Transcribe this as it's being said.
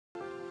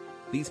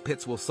These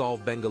pits will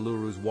solve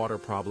Bengaluru's water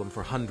problem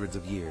for hundreds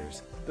of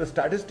years. The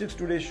statistics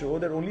today show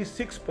that only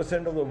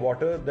 6% of the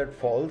water that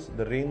falls,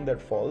 the rain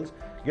that falls,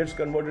 gets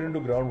converted into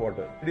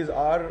groundwater. It is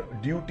our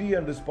duty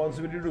and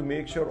responsibility to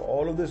make sure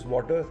all of this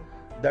water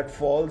that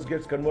falls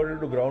gets converted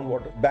to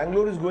groundwater.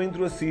 Bangalore is going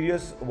through a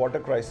serious water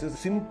crisis.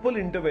 Simple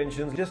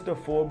interventions, just a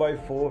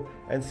 4x4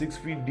 and 6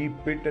 feet deep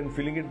pit and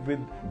filling it with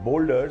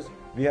boulders,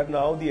 we have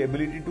now the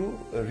ability to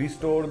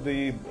restore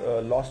the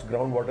lost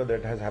groundwater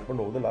that has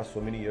happened over the last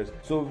so many years.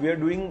 So we are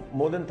doing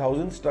more than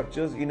 1,000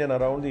 structures in and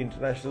around the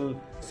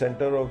International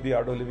Center of the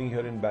Art of Living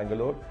here in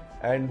Bangalore,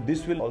 and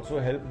this will also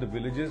help the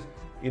villages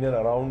in and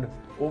around.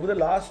 Over the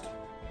last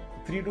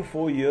 3 to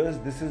 4 years,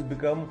 this has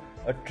become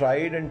a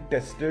tried and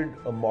tested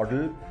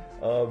model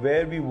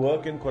where we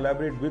work and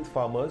collaborate with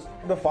farmers.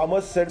 The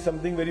farmers said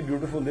something very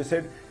beautiful. They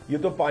said, "Ye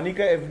to pani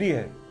ka FD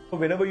hai."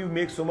 Whenever you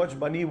make so much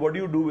money, what do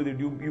you do with it?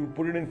 You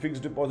put it in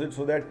fixed deposit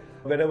so that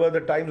whenever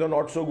the times are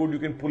not so good, you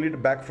can pull it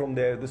back from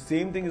there. The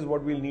same thing is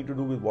what we'll need to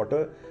do with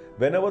water.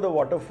 Whenever the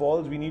water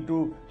falls, we need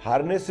to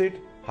harness it,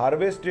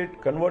 harvest it,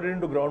 convert it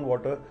into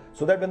groundwater,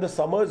 so that when the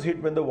summers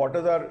hit, when the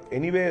waters are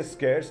anyway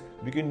scarce,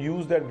 we can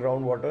use that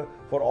groundwater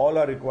for all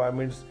our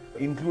requirements,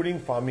 including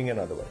farming and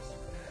otherwise.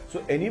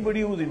 So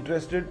anybody who's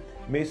interested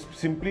may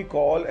simply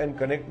call and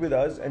connect with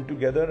us, and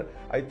together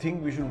I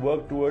think we should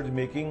work towards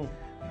making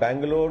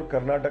Bangalore,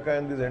 Karnataka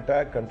and this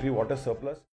entire country water surplus.